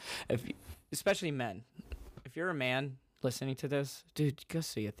 guys, especially men, if you're a man listening to this, dude, go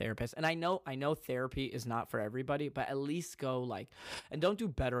see a therapist. And I know therapy is not for everybody, but at least go and don't do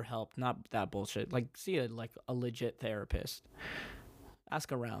BetterHelp, not that bullshit. Like, see a legit therapist.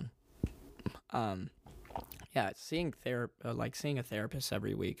 Ask around. Yeah, seeing a therapist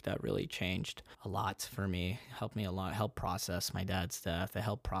every week, that really changed a lot for me. Helped me a lot. Helped process my dad's death. It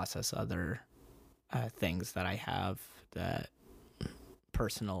helped process other things that I have, that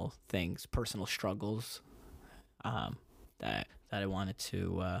personal things, personal struggles. That I wanted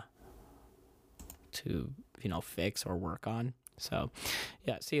to fix or work on. So,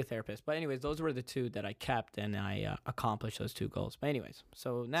 yeah, see a therapist. But anyways, those were the 2 that I kept, and I accomplished those 2 goals. But anyways,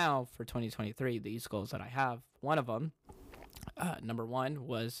 so now for 2023, these goals that I have, one of them, number 1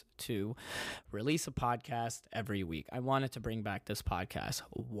 was to release a podcast every week. I wanted to bring back this podcast.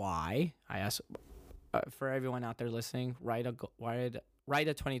 Why? I asked for everyone out there listening, write a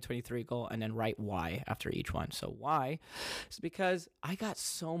 2023 goal and then write why after each one. So why? It's because I got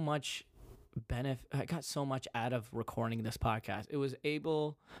so much out of recording this podcast. It was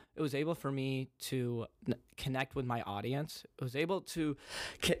able for me to connect with my audience. It was able to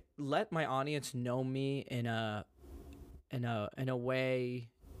let my audience know me in a way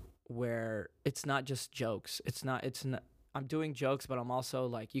where it's not just jokes. I'm doing jokes, but I'm also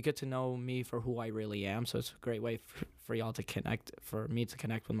like, you get to know me for who I really am. So it's a great way for y'all to connect, for me to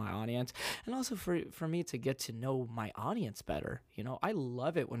connect with my audience, and also for me to get to know my audience better. You know, I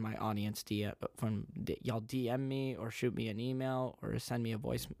love it when my audience y'all DM me or shoot me an email or send me a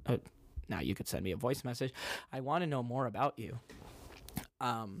voice. Now you could send me a voice message. I want to know more about you.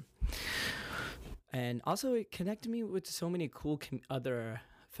 And also it connected me with so many cool other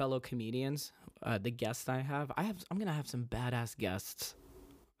fellow comedians. The guests I'm gonna have some badass guests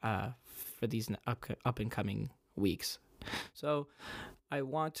for these up and coming weeks. So I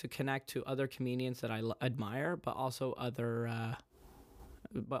want to connect to other comedians that I admire, but also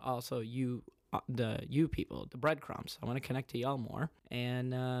you people, the breadcrumbs. I want to connect to y'all more,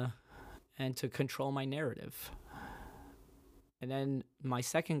 and to control my narrative. And then my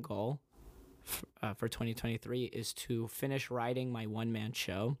second goal for 2023 is to finish writing my one-man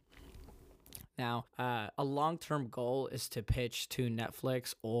show. Now, a long-term goal is to pitch to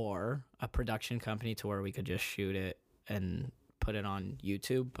Netflix or a production company to where we could just shoot it and put it on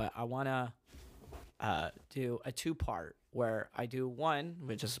YouTube. But I want to do a two-part where I do one,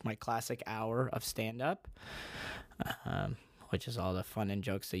 which is my classic hour of stand-up, which is all the fun and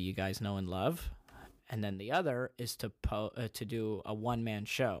jokes that you guys know and love. And then the other is to do a one-man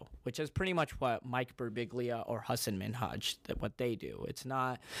show, which is pretty much what Mike Birbiglia or Hassan Minhaj, what they do. It's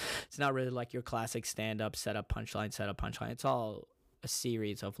not really like your classic stand-up, set up punchline. It's all a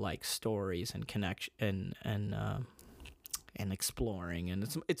series of like stories and connection and exploring, and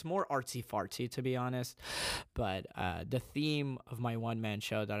it's more artsy fartsy, to be honest. But the theme of my one-man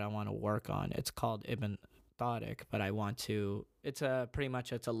show that I want to work on, it's called Ibn Tariq, but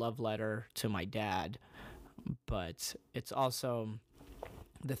it's a love letter to my dad, but it's also,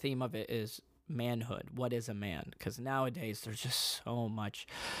 the theme of it is manhood. What is a man? Because nowadays there's just so much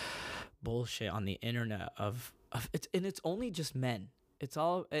bullshit on the internet of it's only just men. It's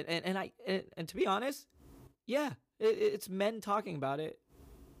all and to be honest, yeah, it's men talking about it,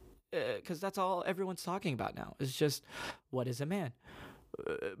 because that's all everyone's talking about now. It's just, what is a man?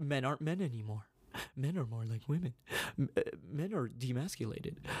 Men aren't men anymore. Men are more like women. Men are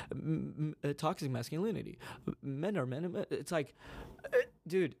demasculated. Toxic masculinity. Men are men. It's like,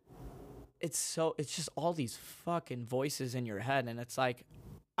 dude, it's just all these fucking voices in your head, and it's like,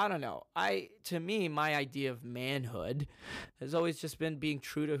 I don't know. To me, my idea of manhood has always just been being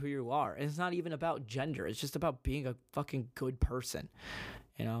true to who you are. And it's not even about gender. It's just about being a fucking good person,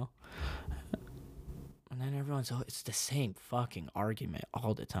 you know? And then it's the same fucking argument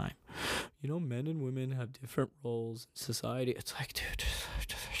all the time. You know, men and women have different roles in society. It's like, dude,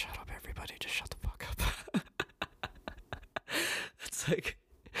 just shut up, everybody. Just shut the fuck up. It's like,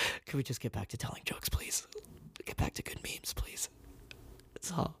 can we just get back to telling jokes, please? Get back to good memes, please.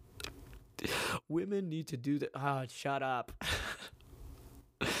 It's all. Women need to do that. Oh, shut up.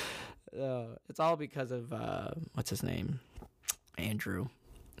 It's all because of, what's his name? Andrew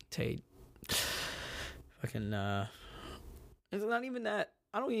Tate. Fucking, it's not even that.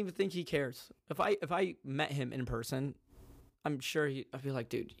 I don't even think he cares. If I met him in person, I'm sure I'd be like,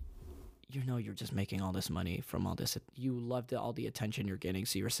 dude, you know you're just making all this money from all this. You love all the attention you're getting,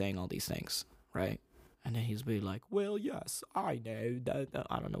 so you're saying all these things, right? And then he's be like, well, yes, I know.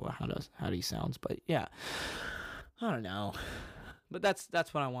 I don't know how he sounds, but yeah. I don't know. But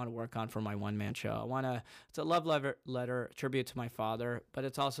that's what I want to work on for my one-man show. It's a love letter, tribute to my father, but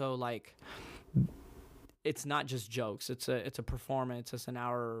it's also like, it's not just jokes. It's a performance. It's an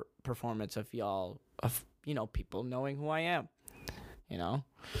hour performance of y'all, of, you know, people knowing who I am, you know?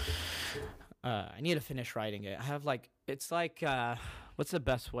 I need to finish writing it. I have it's like, what's the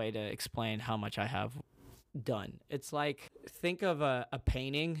best way to explain how much I have done? It's like, think of a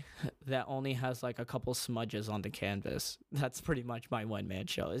painting that only has like a couple smudges on the canvas. That's pretty much my one-man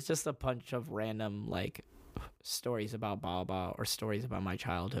show. It's just a bunch of random like stories about Baba, or stories about my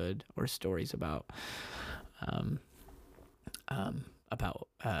childhood, or stories about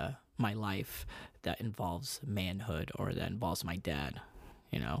my life that involves manhood, or that involves my dad,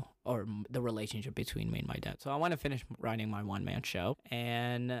 you know, or the relationship between me and my dad. So I want to finish writing my one-man show.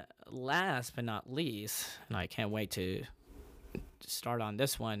 And last but not least, and I can't wait to start on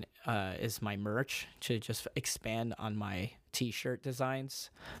this one, is my merch, to just expand on my t-shirt designs,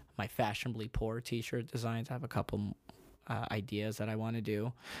 my fashionably poor t-shirt designs. I have a couple ideas that I want to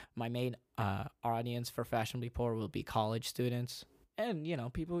do. My main audience for fashionably poor will be college students, and, you know,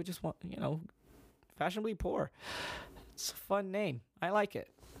 people who just want, you know, fashionably poor. It's a fun name. I like it.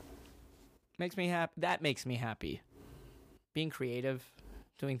 Makes me happy. That makes me happy. Being creative,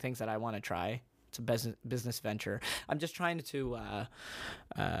 doing things that I want to try. It's a business venture. I'm just trying to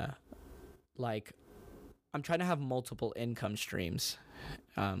like I'm trying to have multiple income streams.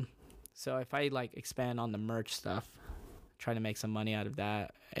 So if I like expand on the merch stuff, try to make some money out of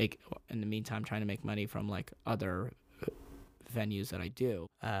that. In the meantime, trying to make money from like other venues that I do,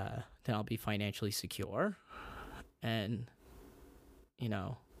 then I'll be financially secure. And, you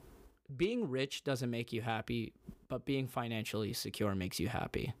know, being rich doesn't make you happy, but being financially secure makes you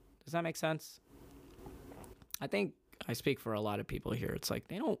happy. Does that make sense? I think I speak for a lot of people here. It's like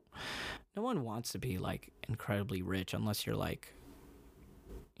no one wants to be like incredibly rich unless you're like,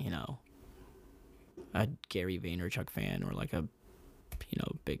 you know, a Gary Vaynerchuk fan or like a, you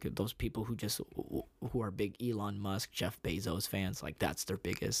know, big, those people who are big Elon Musk, Jeff Bezos fans. Like that's their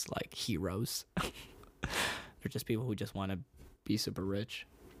biggest like heroes. They're just people who just want to be super rich.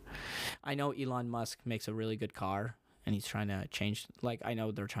 I know Elon Musk makes a really good car and he's trying to change, like I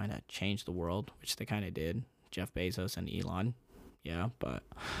know they're trying to change the world, which they kind of did. Jeff Bezos and Elon. Yeah, but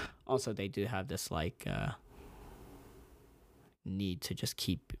also they do have this like need to just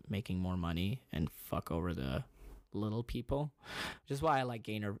keep making more money and fuck over the little people, which is why I like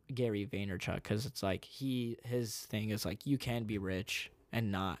Gary Vaynerchuk, because it's like his thing is like you can be rich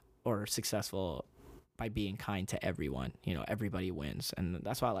and not, or successful by being kind to everyone. You know, everybody wins, and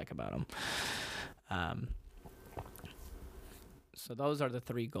that's what I like about him. So those are the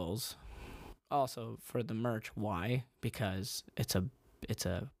 3 goals. Also for the merch, why? Because it's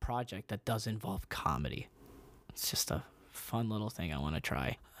a project that does involve comedy. It's just a fun little thing I want to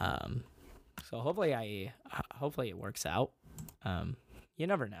try. So hopefully it works out. You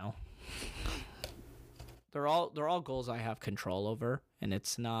never know. They're all goals I have control over, and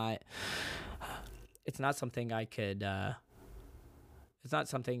it's not something I could. It's not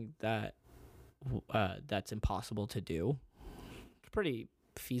something that that's impossible to do. It's pretty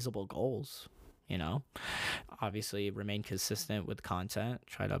feasible goals. You know, obviously remain consistent with content,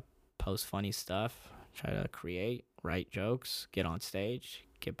 try to post funny stuff, try to write jokes, get on stage,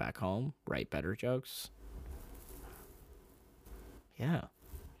 get back home, write better jokes. Yeah.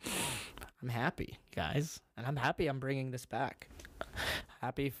 I'm happy, guys. And I'm happy I'm bringing this back.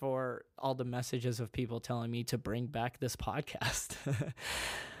 Happy for all the messages of people telling me to bring back this podcast.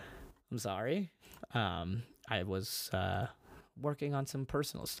 I'm sorry. I was working on some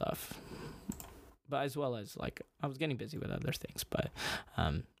personal stuff. But as well as, like, I was getting busy with other things. But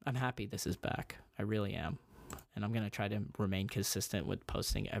I'm happy this is back. I really am. And I'm going to try to remain consistent with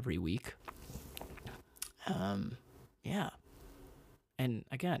posting every week. Yeah. And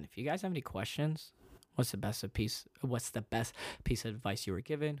again, if you guys have any questions, what's the best piece of advice you were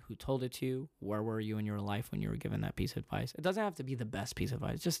given? Who told it to you? Where were you in your life when you were given that piece of advice? It doesn't have to be the best piece of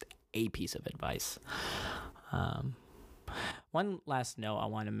advice, just a piece of advice. One last note I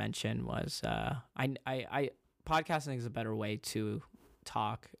want to mention was I podcasting is a better way to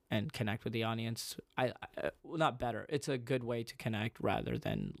talk and connect with the audience. Well, not better. It's a good way to connect rather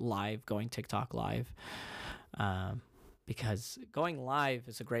than going TikTok live. Because going live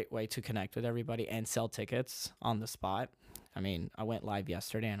is a great way to connect with everybody and sell tickets on the spot. I mean, I went live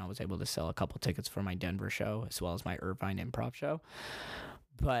yesterday and I was able to sell a couple tickets for my Denver show as well as my Irvine improv show.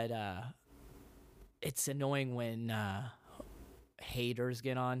 But it's annoying when haters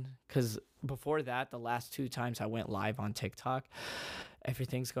get on, because before that, the last 2 times I went live on TikTok,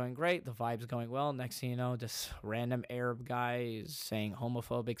 everything's going great, the vibe's going well. Next thing you know, this random Arab guy is saying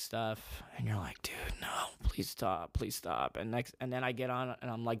homophobic stuff, and you're like, dude, no, please stop. And then I get on and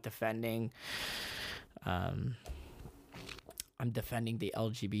I'm like defending I'm defending the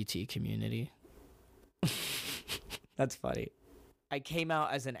LGBT community. That's funny. I came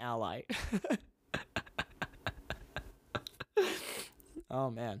out as an ally. Oh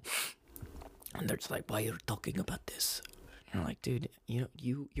man. And they're just like, why are you talking about this? And you're like, dude,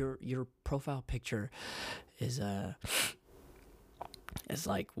 your profile picture is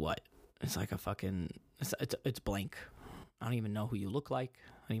like what? It's like a fucking it's blank. I don't even know who you look like.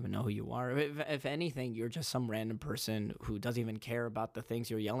 I don't even know who you are. If anything, you're just some random person who doesn't even care about the things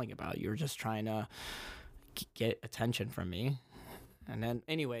you're yelling about. You're just trying to get attention from me. And then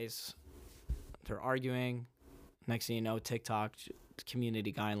anyways, they're arguing. Next thing you know, TikTok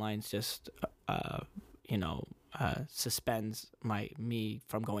community guidelines just suspends me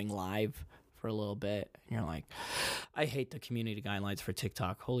from going live for a little bit. And you're like, I hate the community guidelines for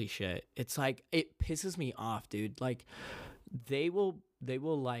TikTok. Holy shit. It's like, it pisses me off, dude. Like they will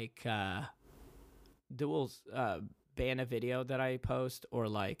ban a video that I post, or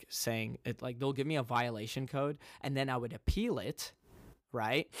like saying it, like they'll give me a violation code and then I would appeal it,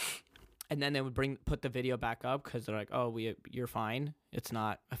 right? And then they would put the video back up because they're like, oh, you're fine. It's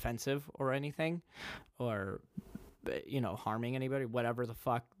not offensive or anything, or, harming anybody, whatever the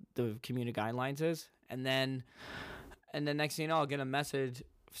fuck the community guidelines is. And then next thing you know, I'll get a message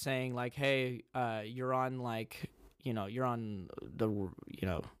saying like, hey, you're on like, you're on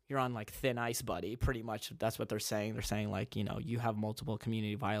like thin ice, buddy. Pretty much that's what they're saying. They're saying like, you have multiple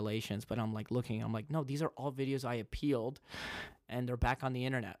community violations. But I'm like I'm like, no, these are all videos I appealed and they're back on the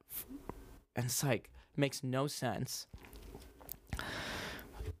internet. And it's like, makes no sense.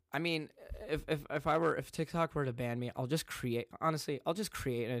 I mean, if TikTok were to ban me, I'll just create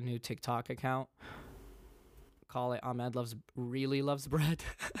a new TikTok account. Call it Ahmed really loves bread.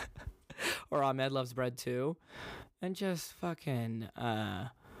 Or Ahmed loves bread too. And just fucking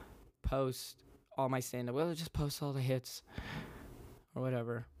post all my stand-up. Well, just post all the hits or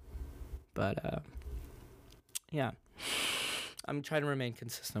whatever. But yeah, I'm trying to remain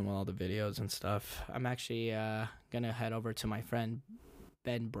consistent with all the videos and stuff. I'm actually gonna head over to my friend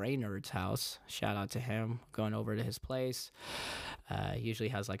Ben Brainerd's house. Shout out to him. Going over to his place. He usually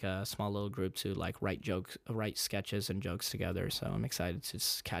has like a small little group to like write sketches and jokes together. So I'm excited to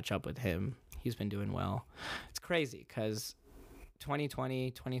just catch up with him. He's been doing well. It's crazy because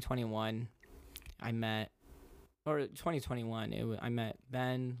 2020, 2021, I met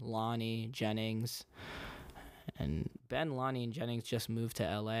Ben, Lonnie, Jennings. And Ben, Lonnie, and Jennings just moved to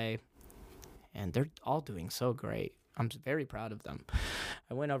LA. And they're all doing so great. I'm very proud of them.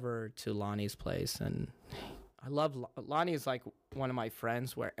 I went over to Lonnie's place, and I love Lonnie is like one of my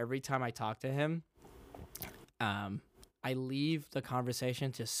friends where every time I talk to him, I leave the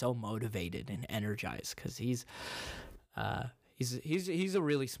conversation just so motivated and energized because he's a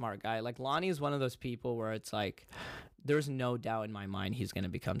really smart guy. Like Lonnie is one of those people where it's like there's no doubt in my mind he's going to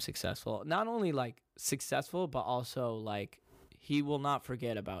become successful. Not only like successful, but also like he will not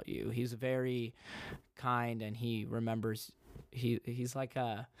forget about you. He's very kind and he remembers. He's like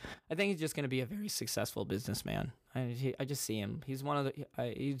I think he's just going to be a very successful businessman. I just see him. He's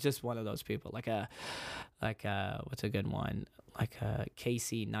he's just one of those people. Like what's a good one? Like a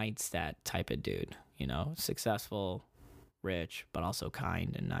Casey Neistat type of dude. Successful, rich, but also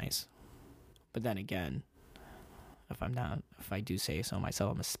kind and nice. But then again, if I do say so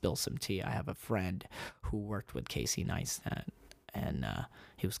myself, I'm gonna spill some tea. I have a friend who worked with Casey Neistat, and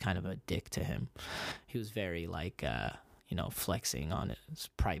he was kind of a dick to him. He was very like flexing on his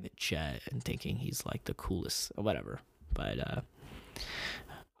private jet and thinking he's like the coolest or whatever. But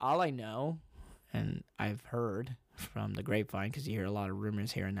all I know, and I've heard from the grapevine, because you hear a lot of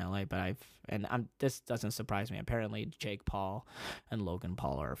rumors here in LA, but this doesn't surprise me. Apparently Jake Paul and Logan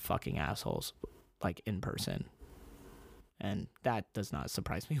Paul are fucking assholes, like in person. And that does not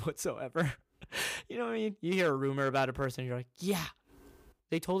surprise me whatsoever. You know what I mean? You hear a rumor about a person, you're like, yeah,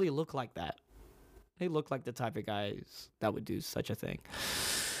 they totally look like that. They look like the type of guys that would do such a thing.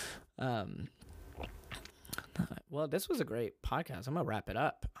 Well, this was a great podcast. I'm going to wrap it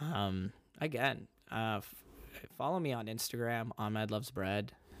up. Again, follow me on Instagram, Ahmed Loves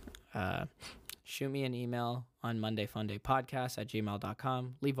Bread. Shoot me an email on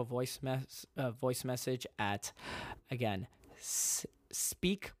mondayfundaypodcast@gmail.com. Leave a voice message at, again,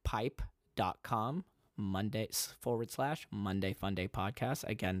 speakpipe.com, Monday/Monday Fun Day Podcast.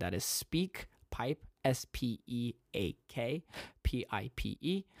 Again, that is speakpipe,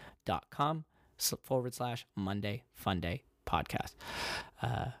 speakpipe.com/Monday Fun Day Podcast.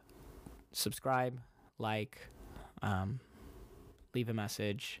 Subscribe, like, leave a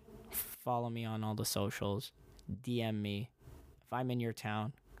message, follow me on all the socials, DM me. If I'm in your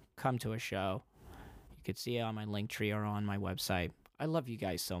town, come to a show. You could see it on my Linktree or on my website. I love you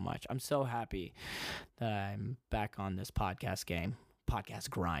guys so much. I'm so happy that I'm back on this podcast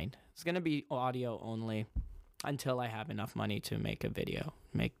grind. It's going to be audio only until I have enough money to make a video,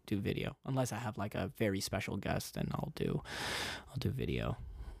 do video. Unless I have like a very special guest, and I'll do video.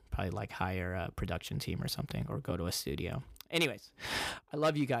 Probably like hire a production team or something, or go to a studio. Anyways, I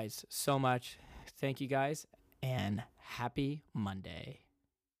love you guys so much. Thank you guys, and happy Monday.